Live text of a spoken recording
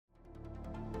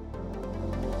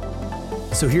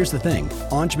So here's the thing,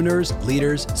 entrepreneurs,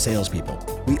 leaders,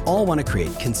 salespeople, we all want to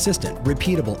create consistent,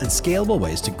 repeatable, and scalable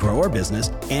ways to grow our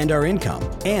business and our income.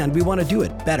 And we want to do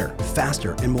it better,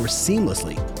 faster, and more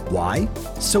seamlessly. Why?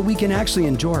 So we can actually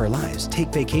enjoy our lives, take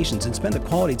vacations, and spend the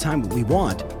quality time we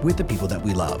want with the people that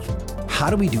we love. How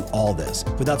do we do all this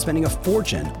without spending a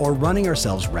fortune or running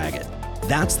ourselves ragged?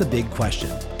 That's the big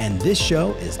question, and this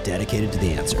show is dedicated to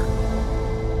the answer.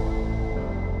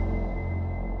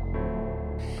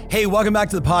 Hey, welcome back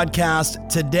to the podcast.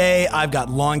 Today, I've got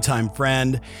longtime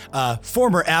friend,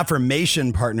 former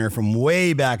affirmation partner from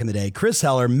way back in the day, Chris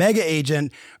Heller, mega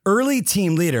agent, early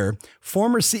team leader,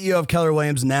 former CEO of Keller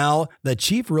Williams, now the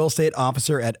chief real estate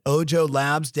officer at Ojo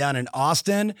Labs down in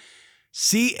Austin.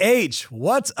 CH,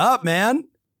 what's up, man?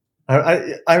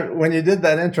 When you did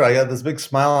that intro, I got this big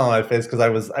smile on my face because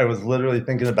I was literally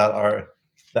thinking about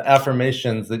the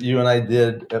affirmations that you and I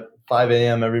did at 5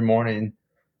 a.m. every morning.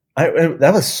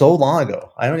 That was so long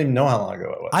ago. I don't even know how long ago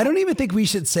it was. I don't even think we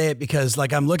should say it because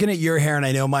I'm looking at your hair and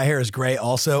I know my hair is gray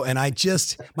also. And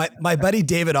my buddy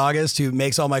David August, who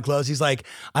makes all my clothes, he's like,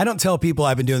 I don't tell people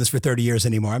I've been doing this for 30 years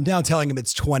anymore. I'm now telling him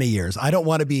it's 20 years. I don't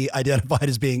want to be identified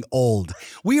as being old.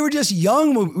 We were just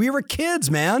young. We were kids,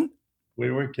 man.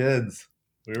 We were kids.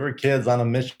 We were kids on a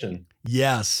mission.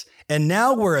 Yes. And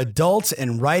now we're adults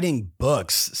and writing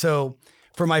books. So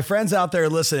for my friends out there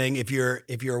listening, if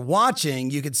you're watching,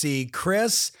 you can see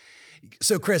Chris.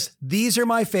 So Chris, these are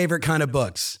my favorite kind of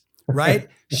books, right?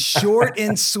 Short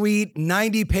and sweet,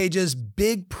 90 pages,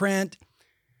 big print.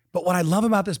 But what I love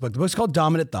about this book, the book's called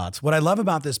Dominant Thoughts. What I love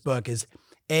about this book is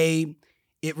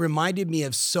it reminded me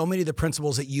of so many of the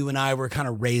principles that you and I were kind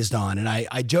of raised on. And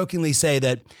I jokingly say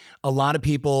that a lot of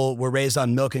people were raised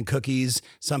on milk and cookies.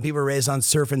 Some people were raised on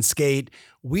surf and skate.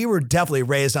 We were definitely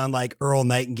raised on like Earl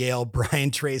Nightingale, Brian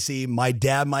Tracy, my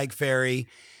dad, Mike Ferry.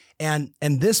 And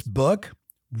this book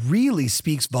really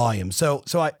speaks volumes. So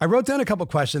I wrote down a couple of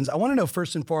questions. I want to know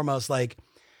first and foremost, like,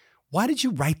 why did you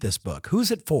write this book?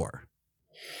 Who's it for?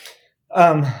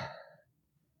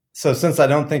 So since I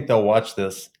don't think they'll watch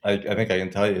this, I think I can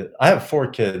tell you, I have 4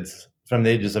 kids from the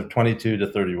ages of 22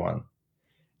 to 31.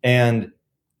 And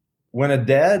when a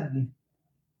dad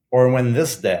or when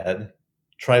this dad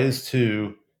tries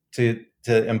to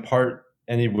impart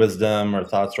any wisdom or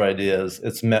thoughts or ideas,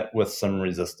 it's met with some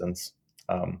resistance.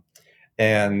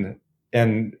 And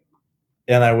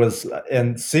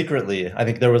secretly, I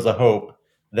think there was a hope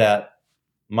that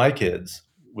my kids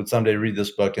would someday read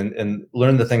this book and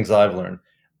learn the things I've learned.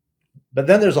 But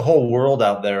then there's a whole world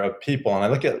out there of people. And I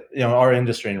look at, our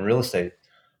industry in real estate.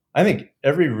 I think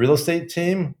every real estate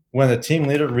team, when a team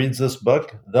leader reads this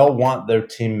book, they'll want their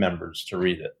team members to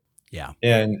read it. Yeah.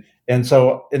 And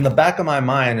so in the back of my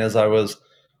mind, as I was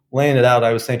laying it out,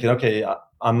 I was thinking, okay,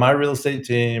 on my real estate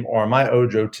team or my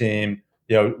Ojo team,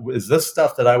 is this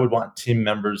stuff that I would want team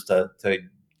members to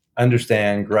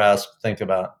understand, grasp, think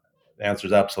about? The answer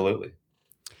is absolutely.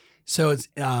 So it's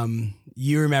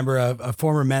you remember a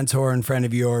former mentor and friend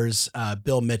of yours,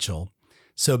 Bill Mitchell.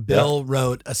 So Bill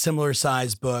wrote a similar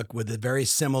sized book with a very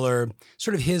similar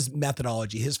sort of his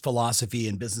methodology, his philosophy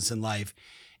in business and life.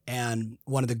 And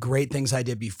one of the great things I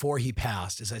did before he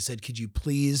passed is I said, could you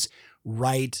please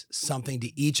write something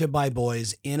to each of my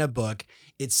boys in a book?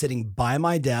 It's sitting by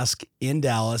my desk in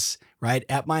Dallas, right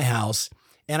at my house.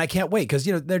 And I can't wait because,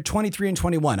 they're 23 and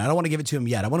 21. I don't want to give it to them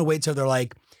yet. I want to wait till they're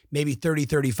like maybe 30,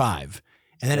 35.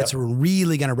 And then it's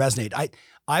really going to resonate.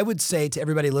 I would say to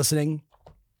everybody listening,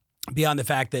 beyond the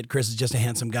fact that Chris is just a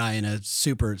handsome guy and a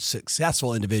super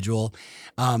successful individual,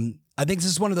 I think this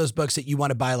is one of those books that you want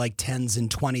to buy like 10s and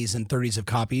 20s and 30s of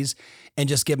copies and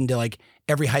just give them to like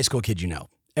every high school kid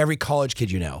every college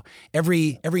kid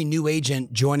every new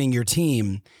agent joining your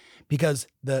team, because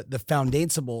the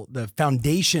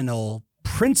foundational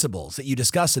principles that you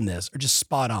discuss in this are just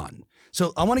spot on.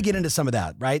 So I want to get into some of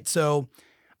that, right? So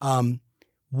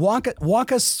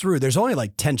walk us through. There's only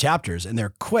like 10 chapters and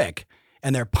they're quick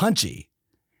and they're punchy.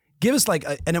 Give us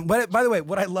and by the way,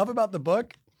 what I love about the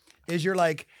book is you're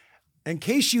like, in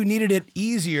case you needed it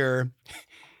easier,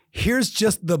 here's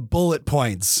just the bullet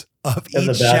points of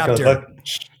each chapter.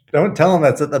 Don't tell them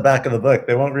that's at the back of the book.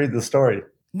 They won't read the story.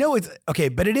 No, it's okay,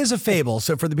 but it is a fable.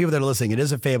 So for the people that are listening, it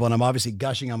is a fable, and I'm obviously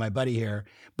gushing on my buddy here,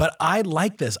 but I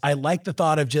like this. I like the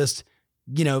thought of just,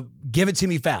 give it to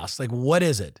me fast. Like, what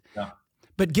is it? Yeah.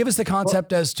 But give us the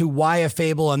concept as to why a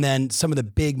fable and then some of the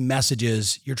big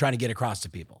messages you're trying to get across to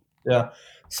people. Yeah.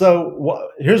 So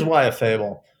here's why a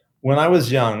fable. When I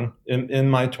was young, in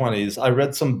my 20s, I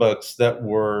read some books that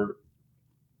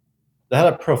had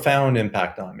a profound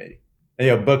impact on me.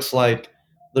 Books like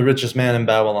The Richest Man in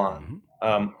Babylon,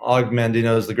 Og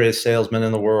Mandino's The Greatest Salesman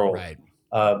in the World, right.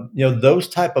 Those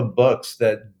type of books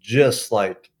that just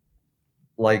like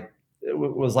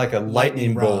was like a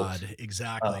lightning bolt. rod.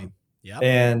 Exactly. Um, Yep.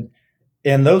 and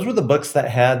and those were the books that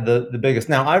had the biggest.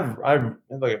 Now I've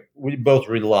like we both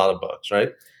read a lot of books,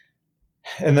 right?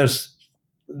 And there's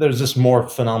just more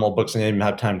phenomenal books than I even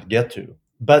have time to get to.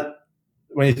 But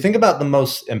when you think about the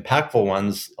most impactful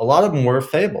ones, a lot of them were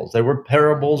fables. They were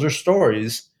parables or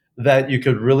stories that you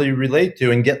could really relate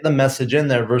to and get the message in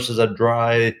there versus a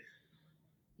dry,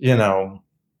 you know,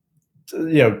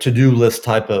 to-do list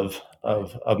type of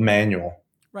manual.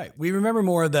 Right. We remember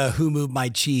more of the Who Moved My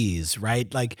Cheese,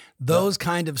 right? Like Yeah. those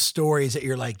kind of stories that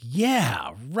you're like,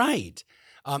 yeah, right.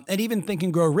 And even Think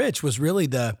and Grow Rich was really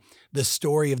the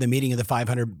story of the meeting of the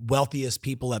 500 wealthiest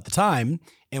people at the time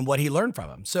and what he learned from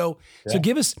them. So Yeah.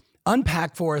 give us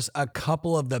unpack for us a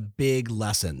couple of the big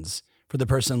lessons for the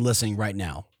person listening right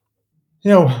now.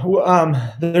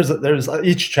 There's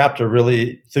each chapter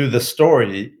really through the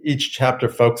story. Each chapter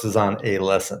focuses on a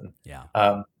lesson. Yeah.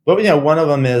 But one of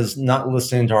them is not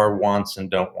listening to our wants and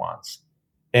don't wants.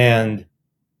 And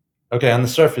okay, on the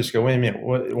surface, you go, wait a minute,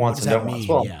 what What wants does and that don't wants?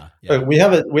 mean? Well, Yeah. look,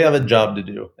 Yeah. we have a job to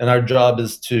do, and our job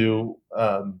is to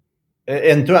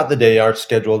and throughout the day, our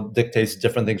schedule dictates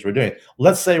different things we're doing.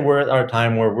 Let's say we're at our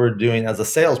time where we're doing as a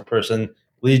salesperson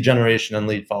lead generation and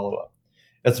lead follow up.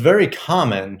 It's very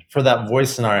common for that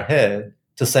voice in our head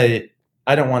to say,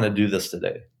 I don't want to do this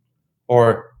today,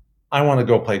 or I want to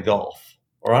go play golf,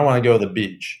 or I want to go to the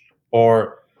beach,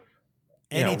 or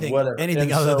whatever. Anything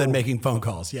And other than so, making phone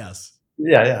calls. Yes.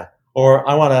 yeah, yeah. Or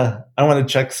I want to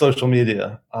check social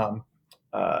media.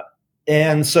 Uh,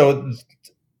 and so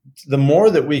the more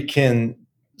that we can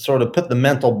sort of put the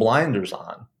mental blinders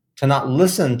on to not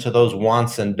listen to those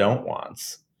wants and don't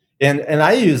wants. And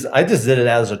I just did it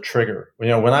as a trigger. When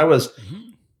I was,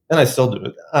 Mhm. and I still do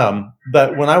it.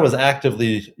 But when I was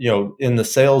actively, in the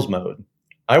sales mode,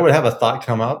 I would have a thought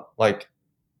come up like,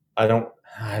 I don't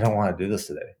I don't want to do this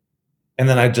today. And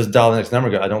then I just dial the next number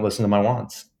and go, I don't listen to my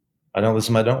wants. I don't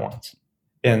listen to my don't wants.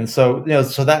 And so,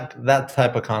 so that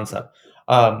type of concept.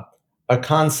 A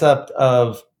concept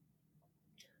of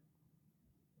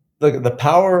the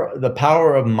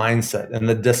power of mindset and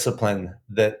the discipline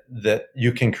that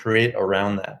you can create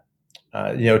around that.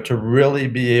 To really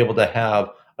be able to have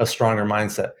a stronger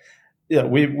mindset. Yeah,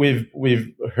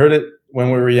 we've heard it when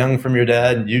we were young from your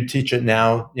dad, and you teach it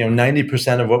now.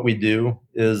 90% of what we do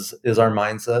is our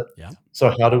mindset. Yeah.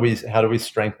 So how do we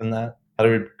strengthen that? How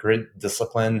do we create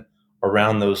discipline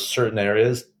around those certain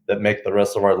areas that make the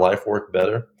rest of our life work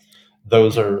better?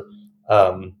 Those are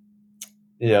um,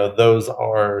 those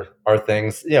are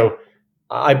things.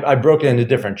 I broke it into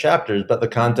different chapters, but the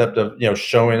concept of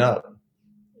showing up,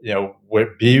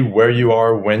 be where you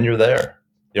are when you're there,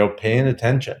 paying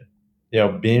attention,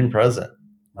 being present,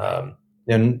 Right.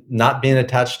 and not being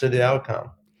attached to the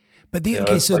outcome. Okay,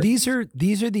 It's so like,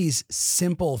 these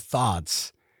simple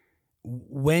thoughts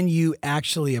when you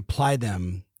actually apply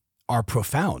them are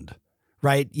profound,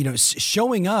 right?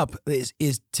 Showing up is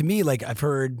to me, like I've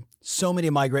heard so many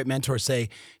of my great mentors say,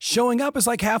 showing up is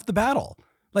like half the battle.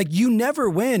 Like you never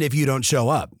win if you don't show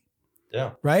up,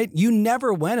 yeah, right? You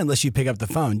never win unless you pick up the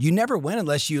phone. You never win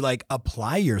unless you like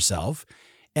apply yourself.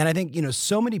 And I think,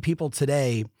 so many people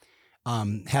today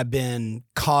have been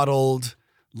coddled.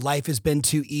 Life has been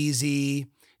too easy.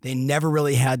 They never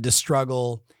really had to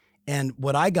struggle. And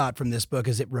what I got from this book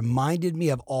is it reminded me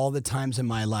of all the times in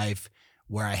my life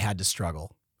where I had to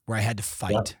struggle, where I had to yeah.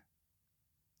 fight.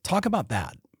 Talk about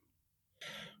that.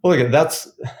 Well, look, that's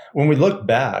when we look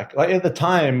back. Like at the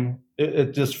time,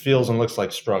 it just feels and looks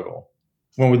like struggle.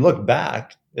 When we look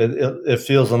back, it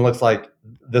feels and looks like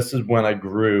this is when I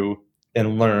grew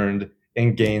and learned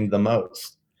and gained the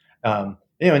most. And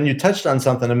you touched on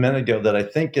something a minute ago that I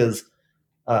think is,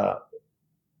 uh,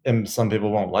 and some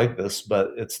people won't like this,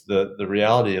 but it's the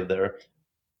reality of there.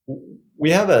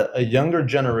 We have a younger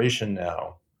generation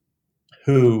now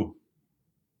who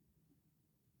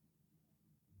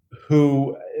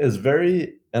who is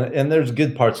very, and there's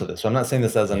good parts of this. So I'm not saying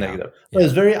this as a Yeah. negative, but Yeah.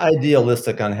 is very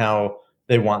idealistic on how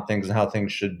they want things and how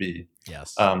things should be.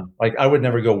 Yes. Like I would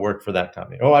never go work for that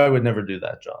company. Oh, I would never do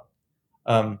that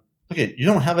job. Okay, you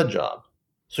don't have a job,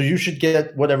 so you should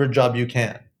get whatever job you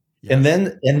can, and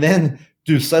Yes. then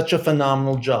do such a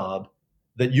phenomenal job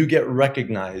that you get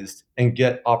recognized and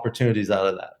get opportunities out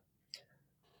of that.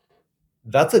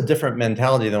 That's a different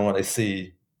mentality than what I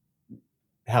see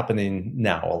happening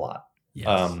now a lot.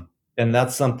 Yes. And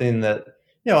that's something that,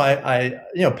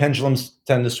 pendulums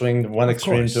tend to swing one Of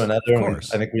extreme to course. another. Of And I course.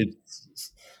 think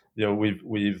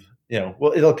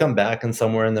well, it'll come back and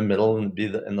somewhere in the middle and be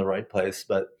in the right place.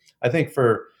 But I think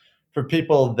for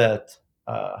people that,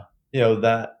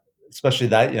 that especially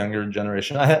that younger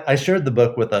generation. I shared the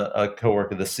book with a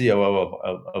coworker, the COO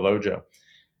of Ojo,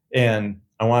 and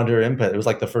I wanted her input. It was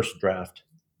like the first draft,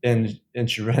 and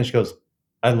she read. She goes,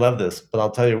 "I love this, but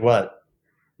I'll tell you what,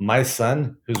 my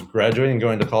son, who's graduating and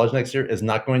going to college next year, is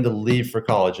not going to leave for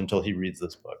college until he reads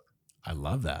this book." I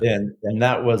love that. And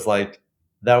that was like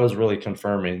that was really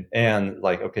confirming, and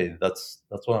like, okay, that's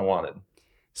what I wanted.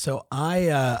 So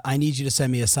I need you to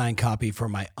send me a signed copy for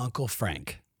my Uncle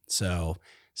Frank. So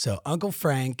Uncle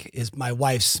Frank is my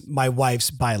wife's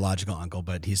biological uncle,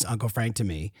 but he's Uncle Frank to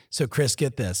me. So Chris,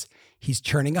 get this. He's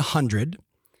turning 100.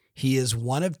 He is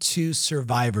one of two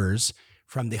survivors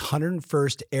from the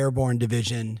 101st Airborne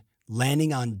Division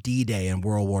landing on D-Day in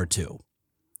World War II.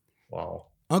 Wow.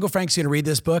 Uncle Frank's going to read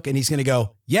this book and he's going to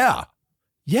go, yeah,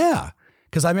 yeah.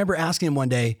 Because I remember asking him one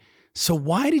day, so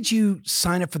why did you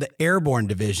sign up for the Airborne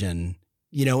Division,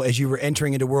 as you were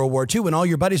entering into World War II when all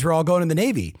your buddies were all going in the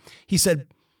Navy? He said,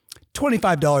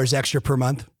 $25 extra per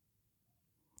month.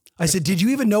 I said, did you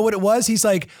even know what it was? He's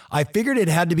like, I figured it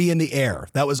had to be in the air.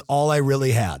 That was all I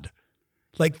really had.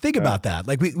 Like, think about that.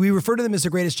 Like we refer to them as the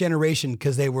greatest generation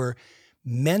because they were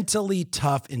mentally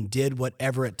tough and did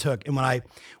whatever it took. And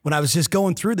when I was just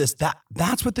going through this,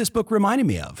 that's what this book reminded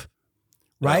me of.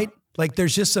 Right? Yeah. Like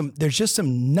there's just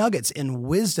some nuggets and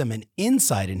wisdom and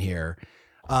insight in here.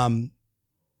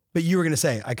 But you were going to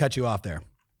say, I cut you off there.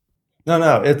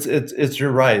 No, it's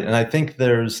you're right. And I think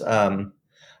there's look,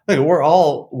 we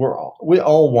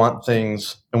all want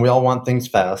things, and we all want things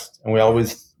fast, and we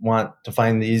always want to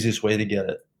find the easiest way to get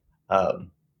it. But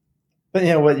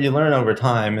what you learn over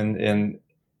time and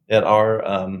at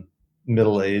our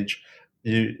middle age,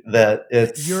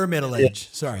 it's your middle age.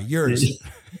 Sorry, yours.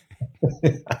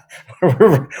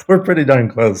 we're pretty darn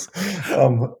close.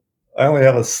 I only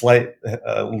have a slight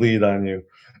lead on you.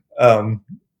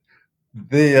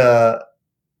 That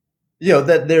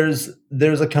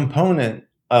there's a component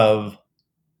of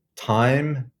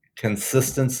time,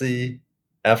 consistency,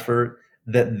 effort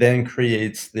that then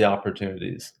creates the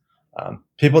opportunities.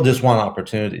 People just want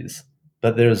opportunities,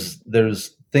 but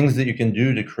there's things that you can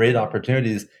do to create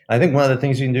opportunities. I think one of the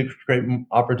things you can do to create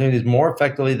opportunities more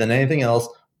effectively than anything else,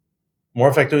 more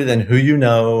effectively than who you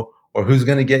know or who's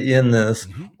going to get you in this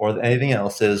or anything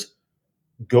else, is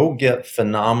go get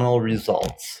phenomenal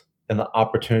results, and the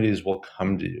opportunities will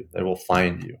come to you. They will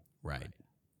find you. Right.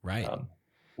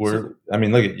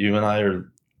 Look at you and I are,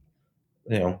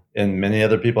 and many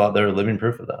other people out there are living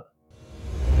proof of that.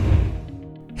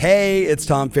 Hey, it's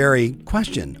Tom Ferry.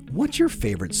 Question: what's your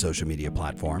favorite social media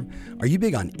platform? Are you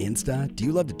big on Insta? Do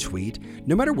you love to tweet?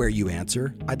 No matter where you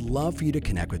answer, I'd love for you to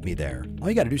connect with me there. All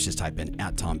you got to do is just type in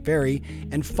 @TomFerry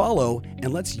and follow,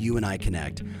 and let's you and I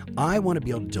connect. I want to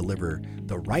be able to deliver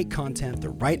the right content, the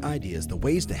right ideas, the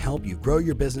ways to help you grow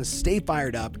your business, stay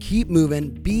fired up, keep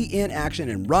moving, be in action,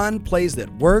 and run plays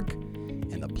that work,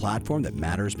 and the platform that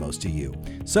matters most to you.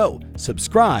 So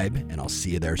subscribe, and I'll see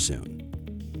you there soon.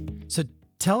 So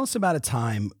tell us about a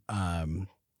time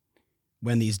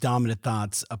when these dominant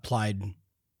thoughts applied,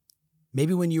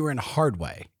 maybe when you were in a hard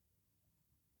way.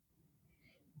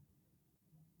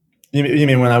 You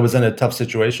mean when I was in a tough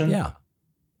situation? Yeah.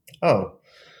 Oh,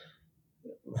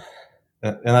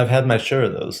 and I've had my share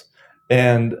of those.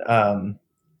 And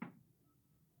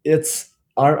it's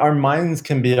our minds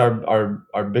can be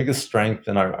our biggest strength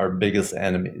and our biggest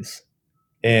enemies.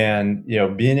 And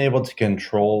being able to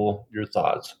control your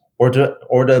thoughts, or to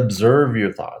observe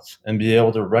your thoughts and be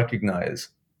able to recognize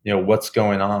what's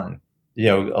going on,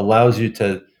 allows you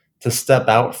to step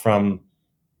out from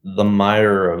the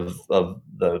mire of the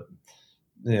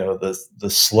the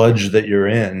sludge that you're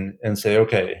in and say,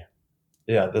 okay,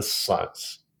 yeah, this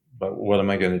sucks, but what am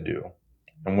I going to do,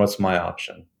 and what's my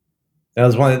option? That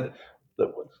was one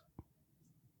that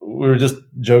we were just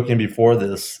joking before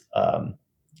this.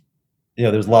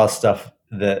 There's a lot of stuff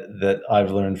that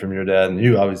I've learned from your dad, and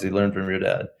you obviously learned from your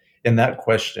dad. And that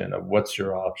question of what's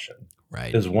your option,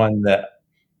 right, is one that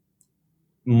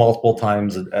multiple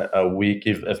times a week,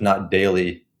 if not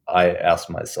daily, I ask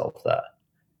myself that.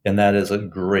 And that is a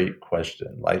great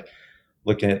question, like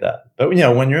looking at that. But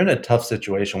when you're in a tough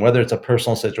situation, whether it's a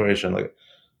personal situation like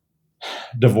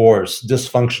divorce,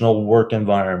 dysfunctional work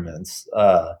environments,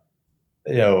 a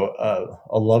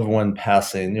loved one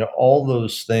passing, all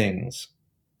those things,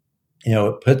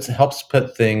 it helps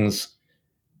put things,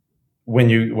 when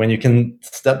you can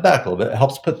step back a little bit, it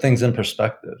helps put things in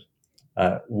perspective.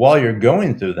 While you're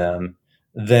going through them,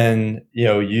 then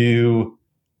your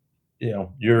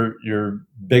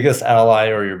biggest ally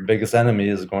or your biggest enemy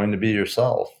is going to be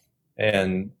yourself,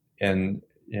 and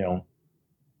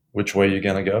which way you're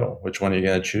going to go, which one are you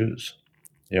going to choose?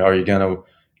 Are you going to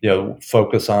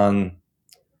focus on,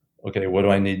 okay, what do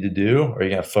I need to do? Or are you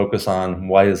going to focus on,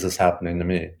 why is this happening to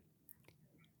me?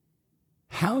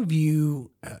 How have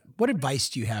you, what advice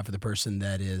do you have for the person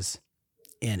that is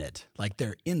in it? Like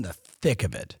they're in the thick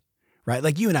of it, right?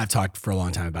 Like you and I've talked for a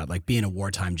long time about like being a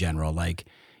wartime general. Like,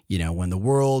 when the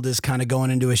world is kind of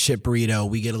going into a shit burrito,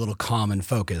 we get a little calm and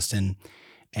focused. And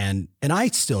I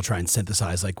still try and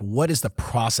synthesize like what is the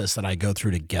process that I go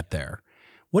through to get there?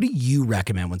 What do you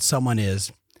recommend when someone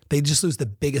they just lose the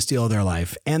biggest deal of their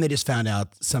life and they just found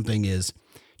out something is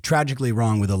tragically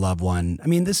wrong with a loved one? I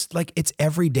mean, this like it's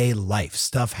everyday life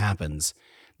stuff happens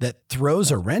that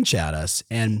throws a wrench at us.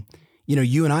 And,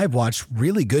 you and I have watched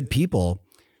really good people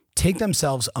take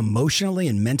themselves emotionally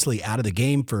and mentally out of the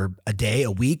game for a day,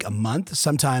 a week, a month,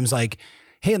 sometimes like,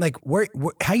 hey, like,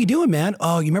 how you doing, man?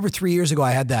 Oh, you remember 3 years ago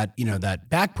I had that, that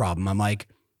back problem. I'm like,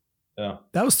 Yeah.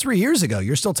 that was 3 years ago.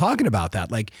 You're still talking about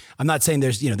that. Like, I'm not saying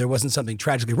there wasn't something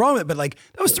tragically wrong with it, but like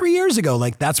that was 3 years ago.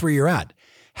 Like that's where you're at.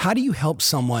 How do you help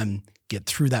someone get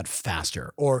through that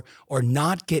faster or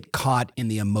not get caught in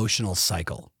the emotional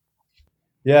cycle?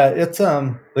 Yeah, it's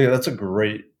that's a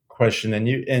great question, and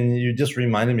you just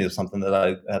reminded me of something that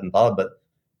I hadn't thought of, but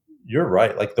you're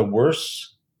right. Like the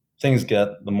worse things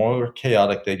get, the more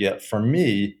chaotic they get. For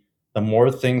me, the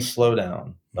more things slow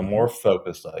down, the more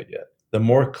focused I get, the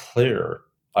more clear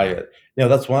I get.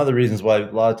 That's one of the reasons why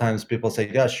a lot of times people say,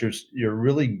 "Gosh, you're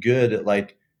really good at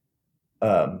like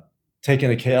um, taking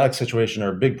a chaotic situation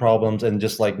or big problems and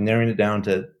just like narrowing it down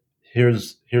to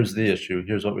here's the issue,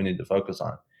 here's what we need to focus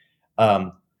on."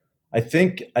 Um, I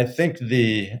think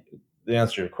the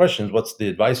answer to your question is, what's the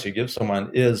advice you give someone,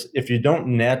 is if you don't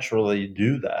naturally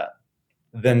do that,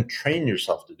 then train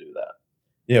yourself to do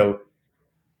that.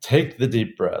 Take the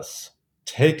deep breaths,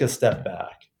 take a step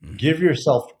back, give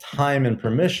yourself time and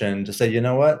permission to say, you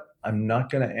know what, I'm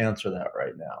not going to answer that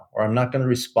right now, or I'm not going to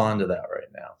respond to that right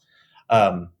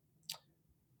now.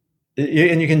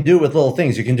 And you can do it with little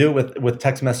things. You can do it with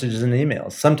text messages and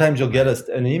emails. Sometimes you'll get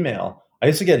an email. I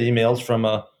used to get emails from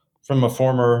a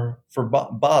former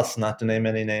boss, not to name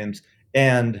any names.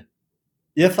 And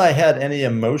if I had any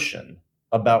emotion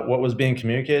about what was being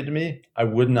communicated to me, I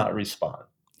would not respond.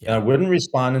 And I wouldn't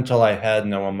respond until I had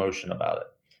no emotion about it.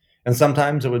 And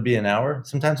sometimes it would be an hour.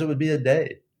 Sometimes it would be a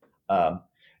day.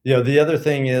 The other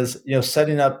thing is,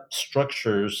 setting up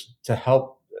structures to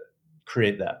help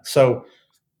create that. So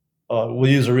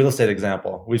we'll use a real estate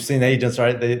example. We've seen agents,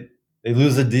 right? They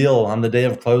lose a deal on the day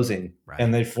of closing, Right.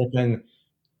 and they freaking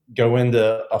go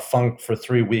into a funk for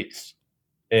 3 weeks.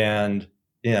 And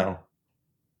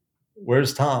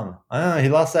where's Tom? He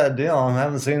lost that deal. I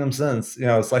haven't seen him since.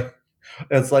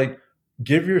 It's like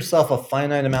give yourself a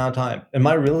finite amount of time. In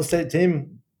my real estate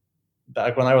team,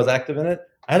 back when I was active in it,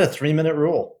 I had a 3-minute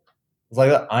rule. It's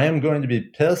like, I am going to be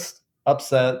pissed,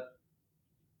 upset,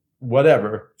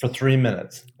 whatever, for 3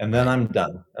 minutes, and then I'm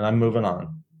done and I'm moving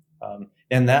on.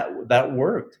 And that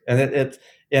worked. And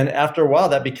and after a while,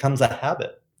 that becomes a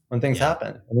habit when things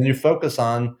happen. And then you focus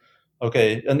on,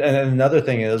 okay. And another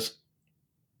thing is,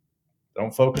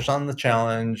 don't focus on the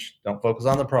challenge. Don't focus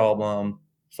on the problem.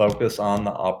 Focus on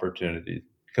the opportunity,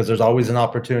 because there's always an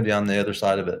opportunity on the other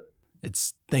side of it.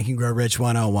 It's Think and Grow Rich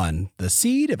 101. The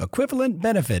seed of equivalent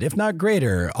benefit, if not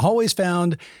greater, always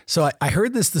found. So I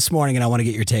heard this morning and I want to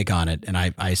get your take on it. And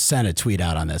I sent a tweet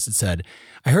out on this. It said,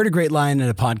 I heard a great line in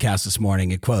a podcast this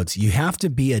morning. It quotes, "You have to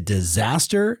be a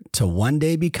disaster to one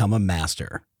day become a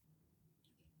master."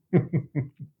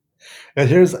 And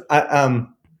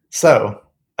so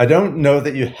I don't know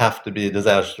that you have to be a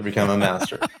disaster to become a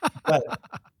master. But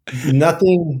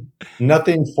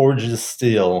nothing forges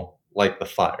steel like the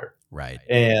fire. Right.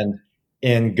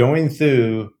 And going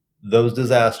through those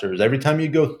disasters, every time you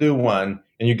go through one,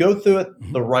 and you go through it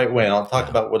the right way, and I'll talk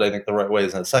about what I think the right way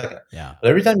is in a second. Yeah. But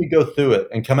every time you go through it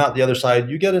and come out the other side,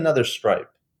 you get another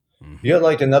stripe. You get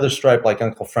like another stripe, like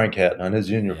Uncle Frank had on his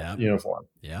uniform.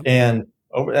 Yeah. And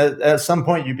at some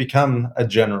point, you become a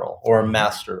general or a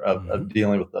master of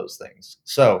dealing with those things.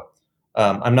 So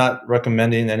I'm not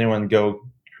recommending anyone go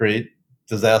create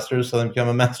disasters so they become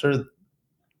a master.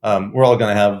 We're all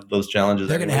going to have those challenges.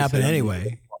 They're going to happen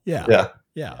anyway. Yeah. Yeah.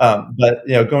 Yeah. But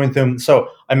going through them. So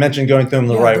I mentioned going through them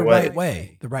the right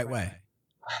way. The right way.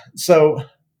 So a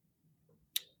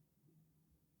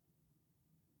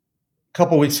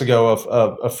couple weeks ago,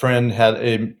 a friend had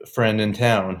a friend in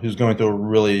town who's going through a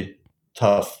really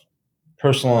tough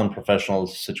personal and professional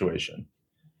situation.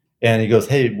 And he goes,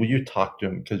 "Hey, will you talk to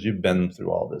him? Because you've been through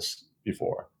all this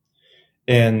before."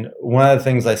 And one of the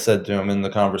things I said to him in the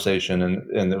conversation,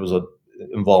 and it was a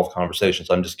involved conversation,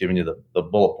 so I'm just giving you the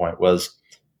bullet point, was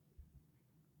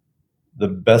the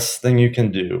best thing you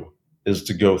can do is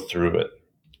to go through it,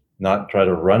 not try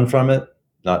to run from it,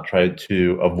 not try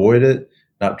to avoid it,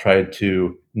 not try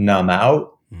to numb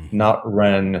out, not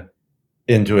run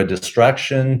into a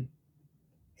distraction.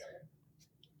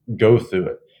 Go through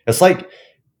it. It's like,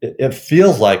 it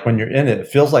feels like when you're in it, it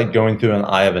feels like going through an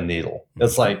eye of a needle.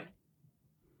 It's like,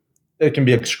 it can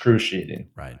be excruciating.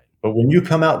 Right. But when you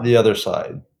come out the other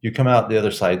side, you come out the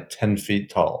other side 10 feet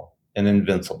tall and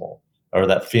invincible, or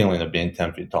that feeling of being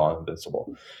 10 feet tall and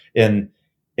invincible. And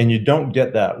you don't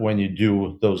get that when you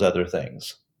do those other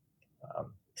things.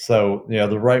 So,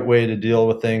 the right way to deal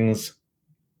with things,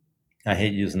 I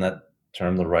hate using that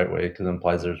term, the right way, because it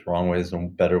implies there's wrong ways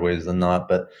and better ways than not.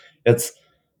 But it's,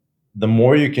 the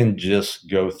more you can just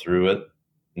go through it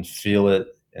and feel it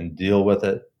and deal with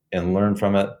it and learn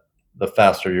from it, the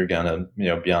faster you're going to,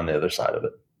 be on the other side of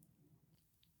it.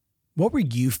 What were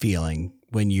you feeling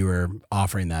when you were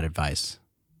offering that advice?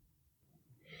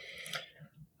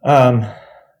 So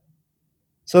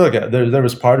okay, there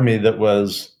was part of me that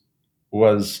was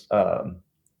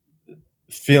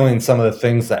feeling some of the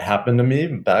things that happened to me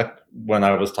back when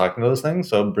I was talking to those things.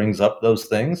 So it brings up those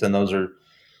things, and those are,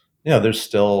 there's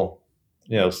still,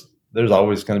 there's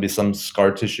always going to be some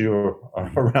scar tissue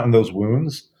around those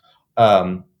wounds.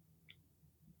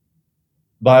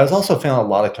 But I was also feeling a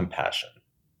lot of compassion.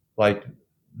 Like,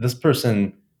 this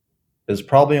person is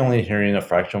probably only hearing a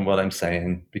fraction of what I'm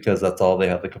saying because that's all they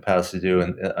have the capacity to do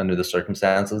and under the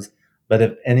circumstances. But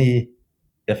if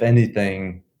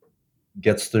anything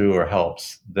gets through or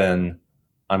helps, then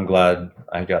I'm glad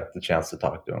I got the chance to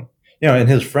talk to him. And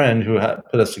his friend who had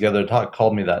put us together to talk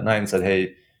called me that night and said,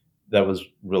 "Hey, that was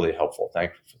really helpful.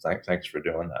 Thanks for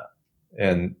doing that."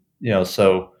 And,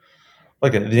 so,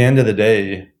 like, at the end of the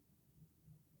day,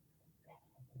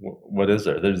 what is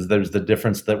there? There's the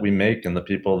difference that we make in the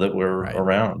people that we're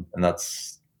around. And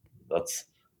that's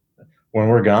when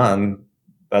we're gone,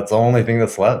 that's the only thing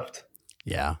that's left.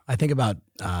 Yeah. I think about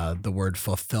the word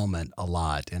fulfillment a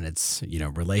lot, and it's,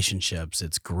 relationships,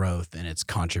 it's growth, and it's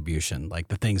contribution, like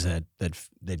the things that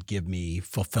give me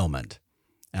fulfillment.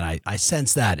 And I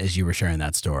sense that as you were sharing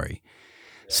that story.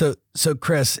 So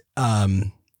Chris,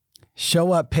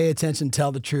 show up, pay attention,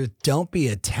 tell the truth. Don't be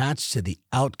attached to the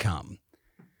outcome.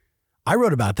 I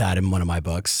wrote about that in one of my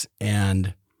books,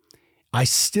 and I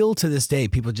still, to this day,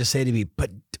 people just say to me, but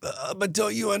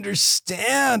don't you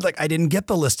understand? Like, I didn't get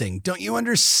the listing. Don't you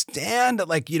understand that,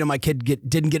 like, my kid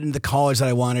didn't get into the college that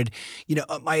I wanted?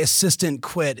 My assistant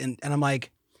quit. And I'm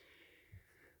like,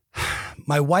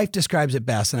 my wife describes it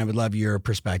best, and I would love your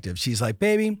perspective. She's like,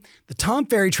 "Baby, the Tom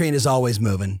Ferry train is always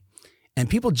moving. And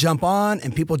people jump on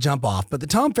and people jump off, but the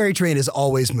Tom Ferry train is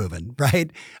always moving," right?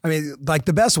 I mean, like,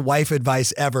 the best wife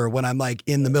advice ever when I'm like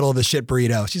in the middle of the shit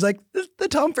burrito. She's like, the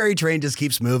Tom Ferry train just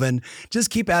keeps moving. Just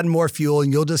keep adding more fuel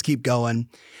and you'll just keep going.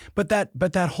 But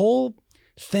that whole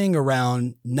thing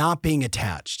around not being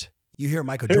attached. You hear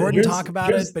Michael Jordan talk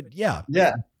about it, but yeah.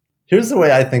 Yeah. Here's the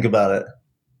way I think about it.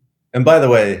 And by the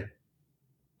way,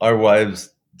 our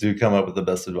wives do come up with the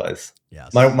best advice.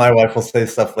 Yes. My wife will say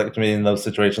stuff like to me in those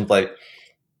situations, like,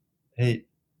 "Hey,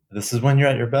 this is when you're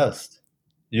at your best.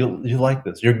 You like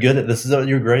this. You're good at this. Is what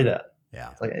you're great at."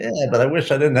 Yeah. It's like, yeah, but I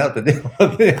wish I didn't have to deal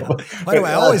with it. Why do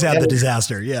I always have the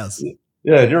disaster? Yes.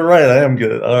 Yeah, you're right. I am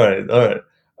good. All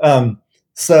right.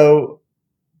 So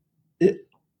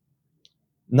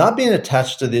not being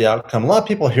attached to the outcome. A lot of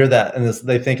people hear that and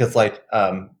they think it's like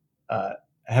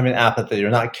having apathy or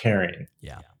not caring.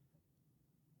 Yeah.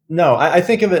 No, I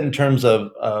think of it in terms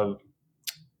of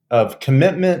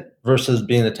commitment versus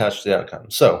being attached to the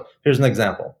outcome. So here's an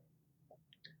example.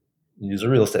 Use a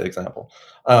real estate example.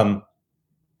 I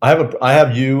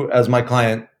have you as my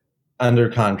client under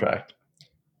contract.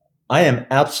 I am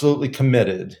absolutely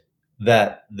committed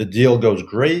that the deal goes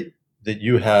great, that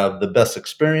you have the best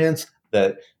experience,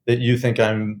 that you think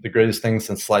I'm the greatest thing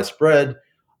since sliced bread.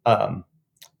 And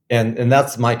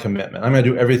that's my commitment. I'm going to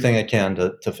do everything I can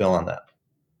to fill on that.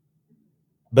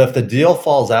 But if the deal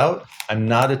falls out, I'm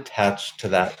not attached to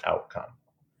that outcome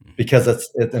because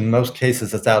in most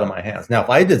cases, it's out of my hands. Now, if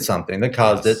I did something that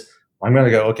caused it, I'm going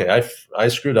to go, okay, I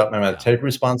screwed up. I'm going to take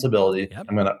responsibility. Yep.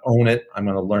 I'm going to own it. I'm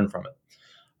going to learn from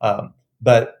it.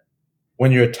 But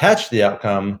when you're attached to the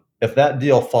outcome, if that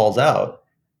deal falls out,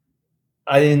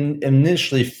 I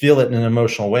initially feel it in an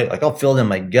emotional way. Like, I'll feel it in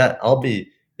my gut.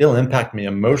 It'll impact me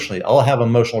emotionally. I'll have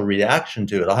emotional reaction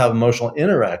to it. I'll have emotional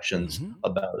interactions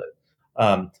about it.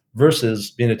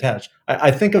 Versus being attached. I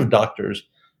think of doctors.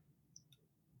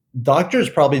 Doctors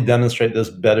probably demonstrate this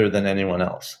better than anyone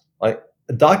else. Like,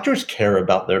 doctors care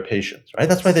about their patients, right?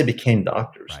 That's why they became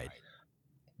doctors. Right.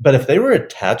 But if they were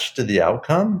attached to the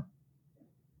outcome,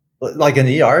 like an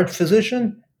ER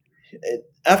physician,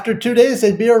 after 2 days,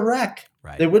 they'd be a wreck.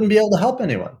 Right. They wouldn't be able to help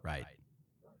anyone. Right.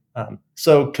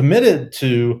 So committed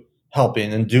to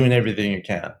helping and doing everything you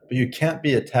can, but you can't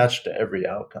be attached to every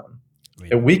outcome.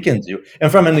 It weakens you.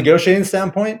 And from a negotiating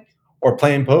standpoint or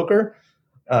playing poker,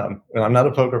 and I'm not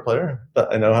a poker player,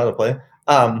 but I know how to play.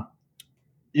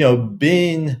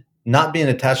 Not being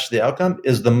attached to the outcome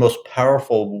is the most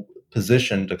powerful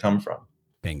position to come from.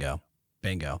 Bingo.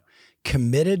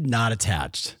 Committed, not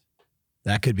attached.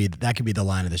 That could be the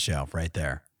line of the show right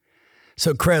there.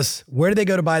 So Chris, where do they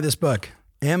go to buy this book?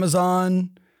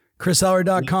 Amazon,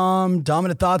 chrisheller.com,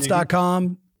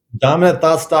 dominantthoughts.com.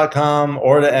 Dominantthoughts.com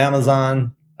or to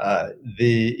Amazon.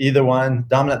 Either one.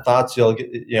 Dominant Thoughts, you'll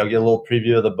get a little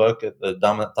preview of the book at the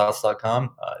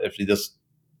dominantthoughts.com. If you just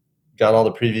got all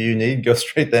the preview you need, go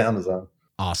straight to Amazon.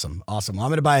 Awesome. I'm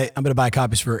going to buy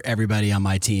copies for everybody on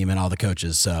my team and all the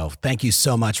coaches. So thank you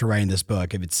so much for writing this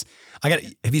book.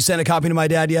 Have you sent a copy to my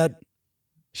dad yet?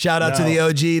 Shout out to the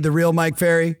OG, the real Mike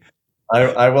Ferry.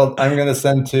 I will. I'm going to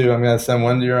send two. I'm going to send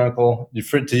one to your uncle,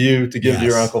 to you to give to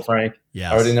your Uncle Frank.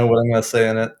 Yes. I already know what I'm going to say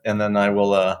in it. And then I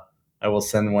will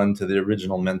send one to the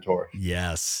original mentor.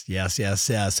 Yes.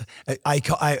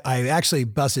 I actually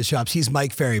busted chops. He's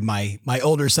Mike Ferry. My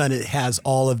older son has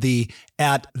all of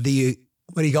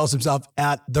what he calls himself,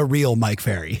 at the real Mike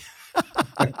Ferry.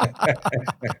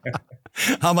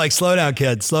 I'm like, slow down,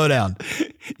 kid, slow down.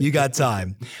 You got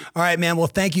time. All right, man. Well,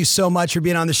 thank you so much for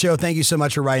being on the show. Thank you so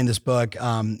much for writing this book.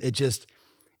 It's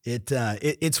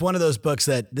one of those books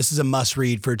that this is a must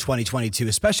read for 2022,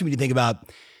 especially when you think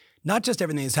about not just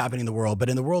everything that's happening in the world, but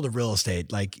in the world of real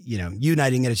estate. Like, you and I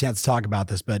didn't get a chance to talk about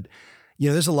this, but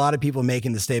there's a lot of people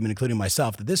making the statement, including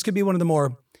myself, that this could be one of the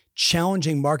more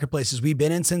challenging marketplaces we've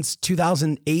been in since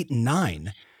 2008 and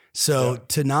 2009. So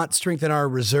to not strengthen our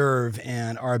reserve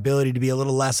and our ability to be a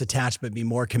little less attached, but be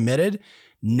more committed,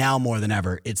 now more than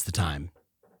ever, it's the time.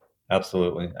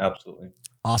 Absolutely.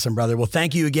 Awesome, brother. Well,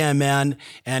 thank you again, man.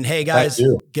 And hey, guys,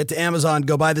 get to Amazon,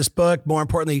 go buy this book. More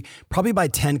importantly, probably buy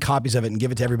 10 copies of it and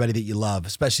give it to everybody that you love,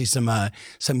 especially some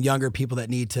younger people that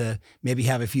need to maybe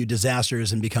have a few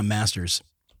disasters and become masters.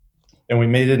 And we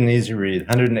made it an easy read,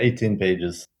 118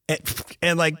 pages.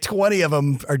 And like 20 of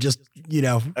them are just,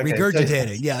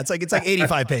 regurgitating. Yeah, it's like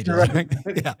 85 pages. Right?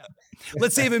 Yeah.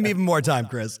 Let's save him even more time,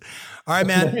 Chris. All right,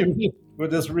 man. We'll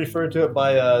just refer to it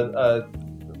by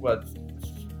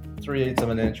 3/8 of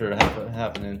an inch or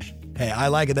half an inch. Hey, I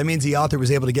like it. That means the author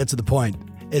was able to get to the point.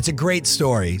 It's a great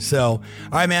story. So, all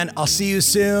right, man, I'll see you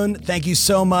soon. Thank you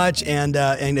so much. And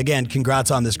again,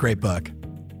 congrats on this great book.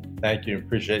 Thank you.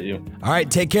 Appreciate you. All right.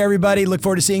 Take care, everybody. Look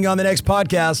forward to seeing you on the next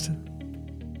podcast.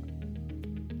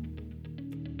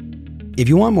 If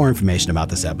you want more information about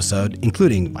this episode,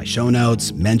 including my show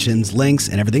notes, mentions, links,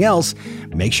 and everything else,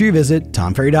 make sure you visit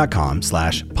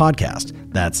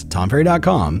tomferry.com/podcast. That's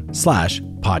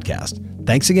tomferry.com/podcast.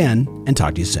 Thanks again, and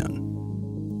talk to you soon.